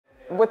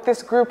With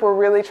this group, we're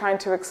really trying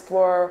to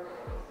explore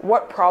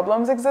what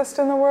problems exist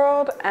in the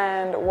world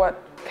and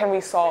what can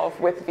we solve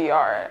with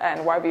VR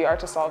and why VR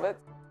to solve it.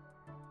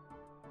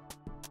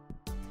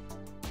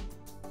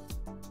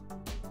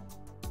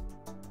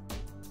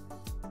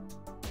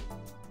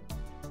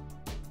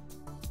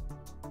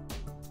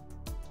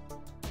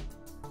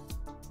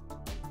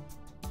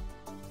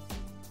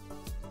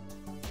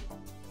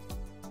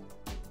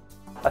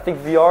 I think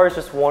VR is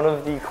just one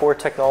of the core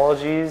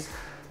technologies,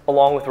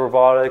 along with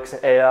robotics,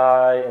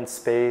 AI, and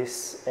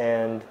space,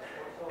 and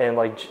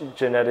like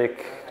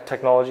genetic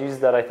technologies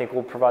that I think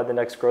will provide the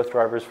next growth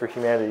drivers for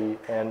humanity.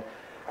 And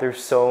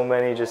there's so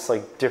many just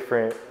like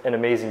different and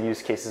amazing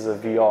use cases of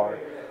VR,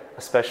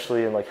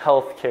 especially in like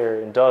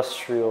healthcare,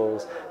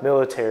 industrials,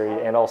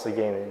 military, and also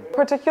gaming.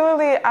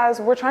 Particularly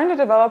as we're trying to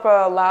develop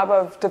a lab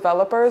of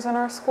developers in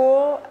our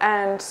school,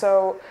 and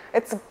so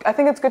I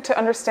think it's good to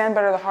understand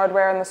better the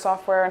hardware and the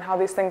software and how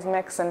these things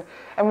mix and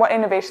what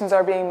innovations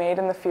are being made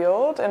in the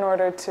field in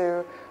order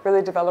to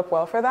really develop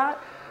well for that.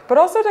 But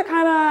also to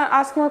kind of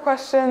ask more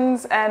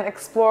questions and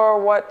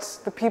explore what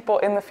the people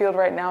in the field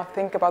right now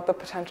think about the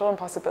potential and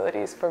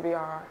possibilities for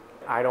VR.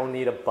 I don't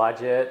need a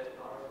budget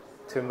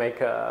to make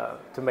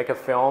a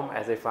film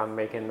as if I'm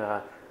making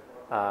a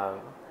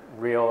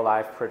real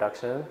life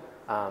production.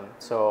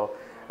 So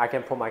I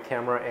can put my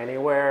camera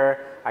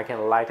anywhere, I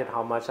can light it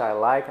how much I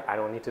like, I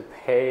don't need to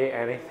pay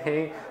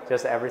anything,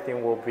 just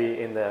everything will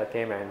be in the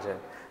game engine.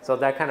 So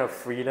that kind of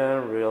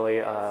freedom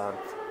really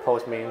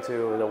pulls me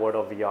into the world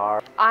of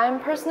VR.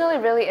 I'm personally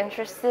really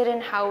interested in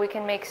how we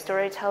can make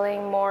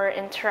storytelling more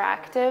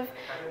interactive,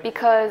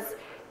 because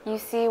you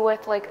see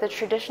with like the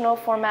traditional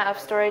format of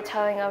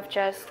storytelling of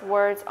just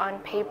words on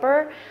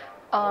paper,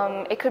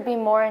 it could be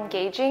more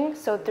engaging.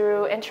 So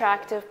through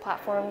interactive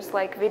platforms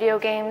like video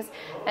games,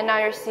 and now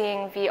you're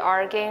seeing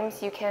VR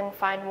games, you can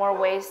find more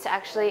ways to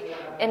actually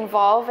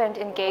involve and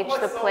engage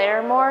the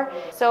player more.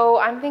 So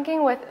I'm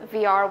thinking with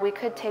VR, we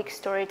could take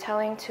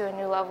storytelling to a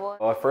new level.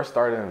 Well, I first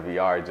started in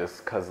VR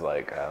just because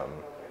like,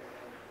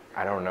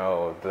 I don't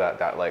know,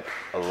 that like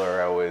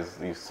allure I always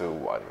used to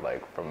watch,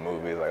 like from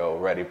movies like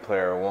Ready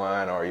Player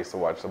One, or I used to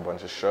watch a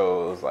bunch of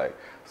shows like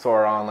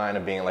Sword Art Online,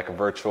 and being like a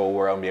virtual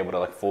world and be able to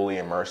like fully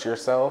immerse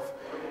yourself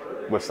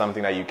with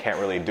something that you can't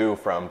really do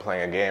from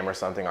playing a game or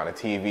something on a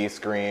TV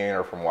screen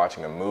or from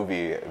watching a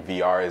movie.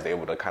 VR is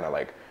able to kind of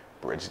like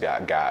bridge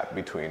that gap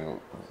between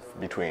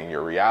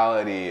your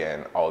reality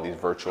and all these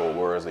virtual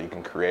worlds that you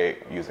can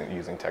create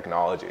using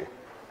technology.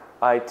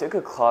 I took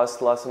a class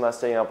last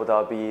semester in Abu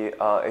Dhabi.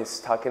 It's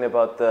talking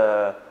about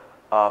the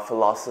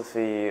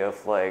philosophy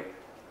of like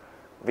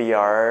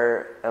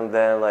VR, and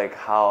then like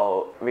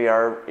how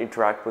VR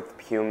interact with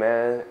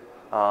human,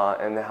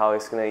 and how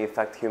it's gonna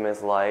affect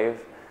humans'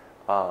 life,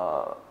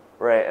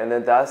 right? And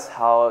then that's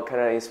how it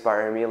kind of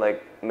inspired me,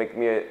 like make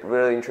me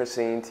really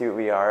interested into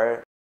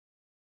VR.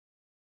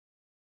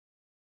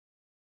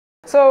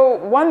 So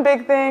one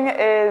big thing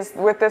is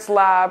with this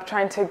lab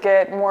trying to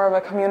get more of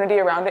a community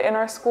around it in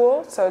our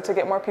school, so to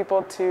get more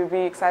people to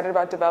be excited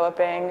about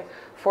developing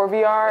for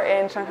VR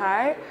in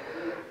Shanghai.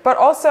 But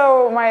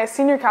also my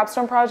senior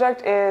capstone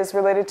project is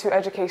related to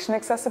education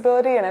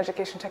accessibility and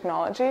education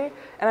technology,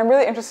 and I'm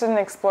really interested in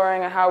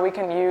exploring how we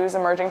can use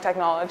emerging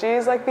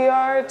technologies like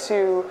VR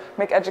to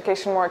make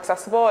education more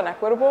accessible and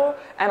equitable,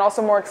 and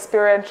also more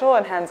experiential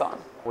and hands-on.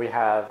 We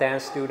have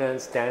dance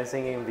students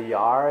dancing in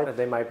VR.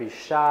 They might be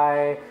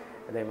shy,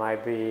 they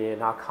might be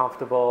not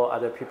comfortable,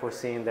 other people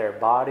seeing their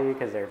body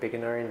because they're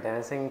beginner in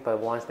dancing, but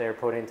once they're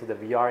put into the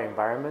VR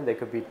environment, they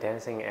could be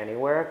dancing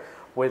anywhere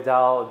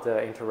without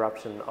the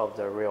interruption of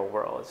the real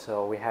world.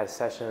 So we have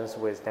sessions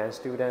with dance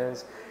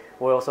students.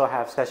 We also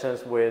have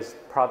sessions with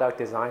product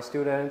design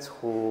students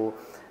who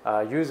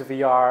use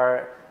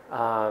VR.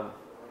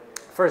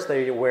 First,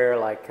 they wear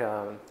like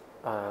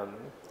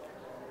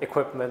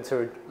equipment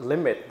to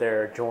limit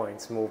their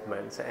joints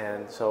movements,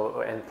 and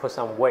put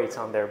some weights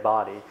on their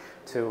body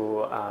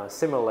to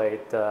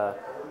simulate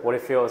what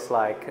it feels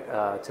like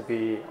to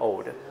be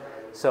old.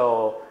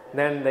 So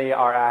then they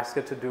are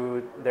asked to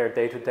do their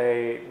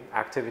day-to-day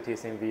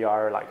activities in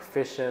VR, like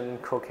fishing,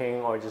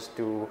 cooking, or just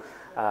do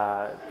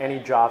any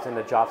jobs in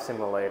the job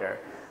simulator.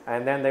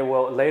 And then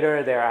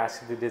later they're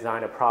asked to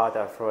design a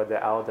product for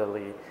the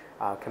elderly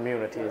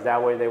communities.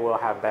 That way they will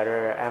have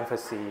better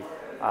empathy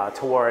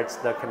towards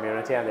the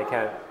community, and they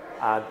can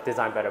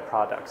design better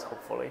products,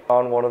 hopefully.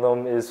 One of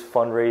them is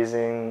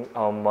fundraising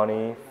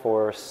money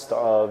for a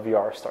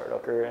VR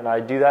startup. And I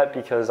do that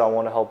because I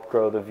want to help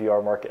grow the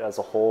VR market as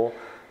a whole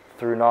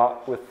through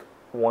not with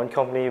one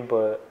company,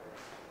 but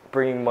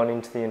bringing money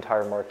into the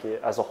entire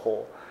market as a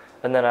whole.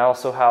 And then I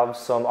also have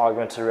some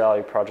augmented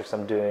reality projects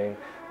I'm doing,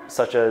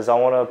 such as I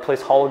want to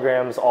place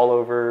holograms all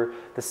over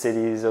the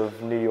cities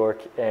of New York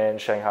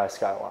and Shanghai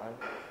skyline.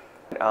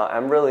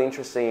 I'm really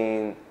interested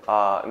in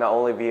not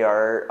only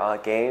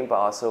VR game, but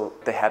also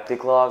the haptic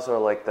gloves or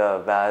like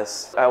the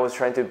vest. I was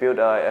trying to build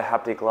a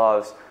haptic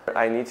gloves.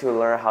 I need to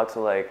learn how to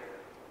like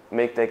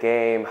make the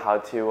game, how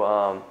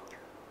to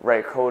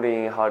write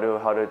coding, how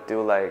to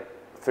do like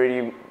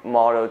 3D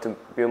model to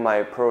build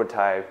my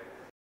prototype.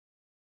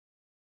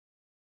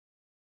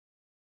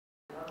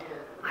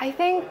 I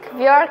think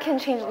VR can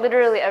change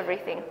literally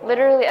everything.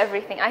 Literally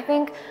everything. I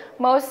think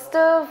most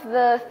of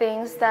the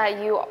things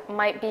that you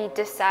might be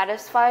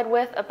dissatisfied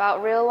with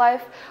about real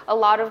life, a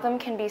lot of them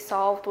can be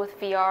solved with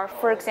VR.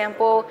 For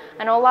example,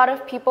 I know a lot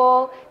of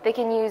people, they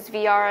can use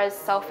VR as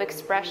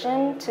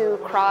self-expression to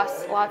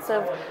cross lots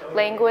of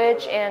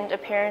language and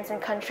appearance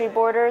and country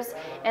borders,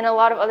 and a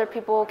lot of other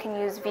people can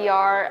use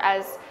VR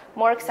as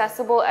more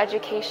accessible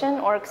education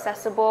or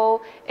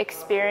accessible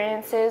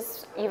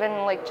experiences, even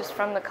like just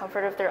from the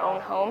comfort of their own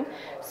home.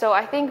 So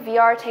I think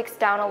VR takes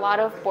down a lot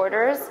of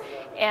borders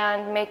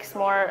and makes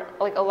more,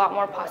 like a lot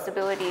more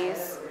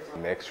possibilities.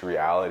 Mixed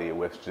reality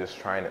with just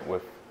trying to,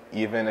 with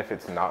even if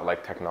it's not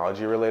like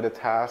technology related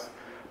tasks,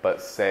 but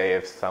say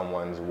if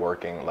someone's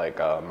working like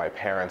my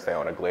parents, they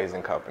own a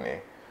glazing company.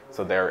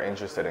 So they're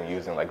interested in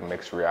using like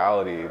mixed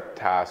reality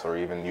tasks or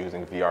even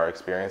using VR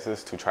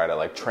experiences to try to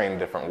like train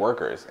different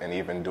workers, and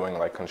even doing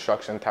like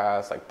construction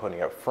tasks, like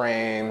putting up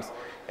frames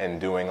and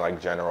doing like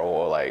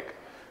general like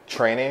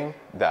training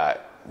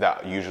that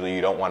usually you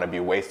don't want to be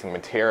wasting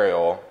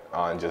material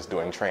on just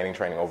doing training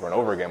over and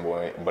over again.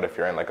 But if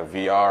you're in like a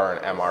VR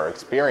and MR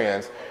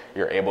experience,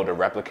 you're able to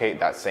replicate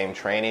that same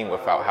training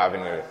without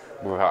having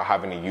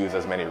to use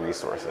as many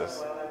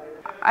resources.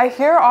 I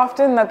hear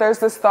often that there's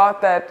this thought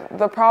that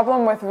the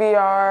problem with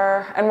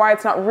VR and why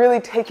it's not really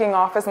taking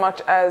off as much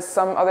as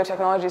some other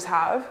technologies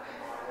have,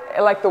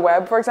 like the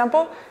web, for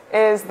example,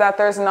 is that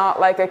there's not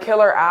like a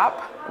killer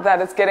app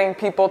that is getting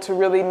people to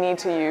really need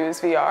to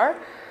use VR.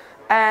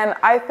 And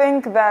I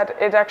think that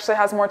it actually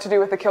has more to do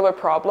with the killer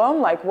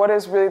problem, like what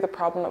is really the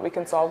problem that we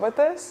can solve with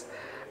this.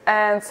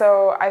 And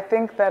so I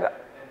think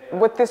that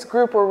with this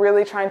group, we're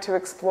really trying to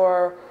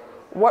explore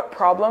what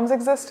problems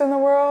exist in the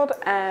world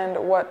and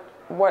what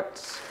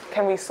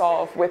can we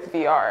solve with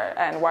VR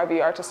and why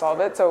VR to solve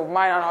it. So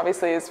mine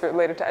obviously is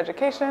related to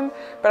education,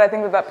 but I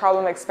think that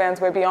problem expands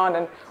way beyond.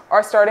 And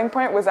our starting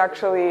point was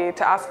actually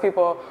to ask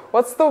people,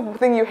 what's the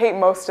thing you hate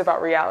most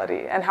about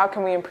reality and how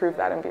can we improve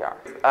that in VR?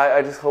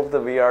 I just hope the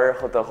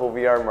whole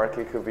VR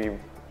market could be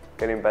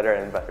getting better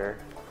and better.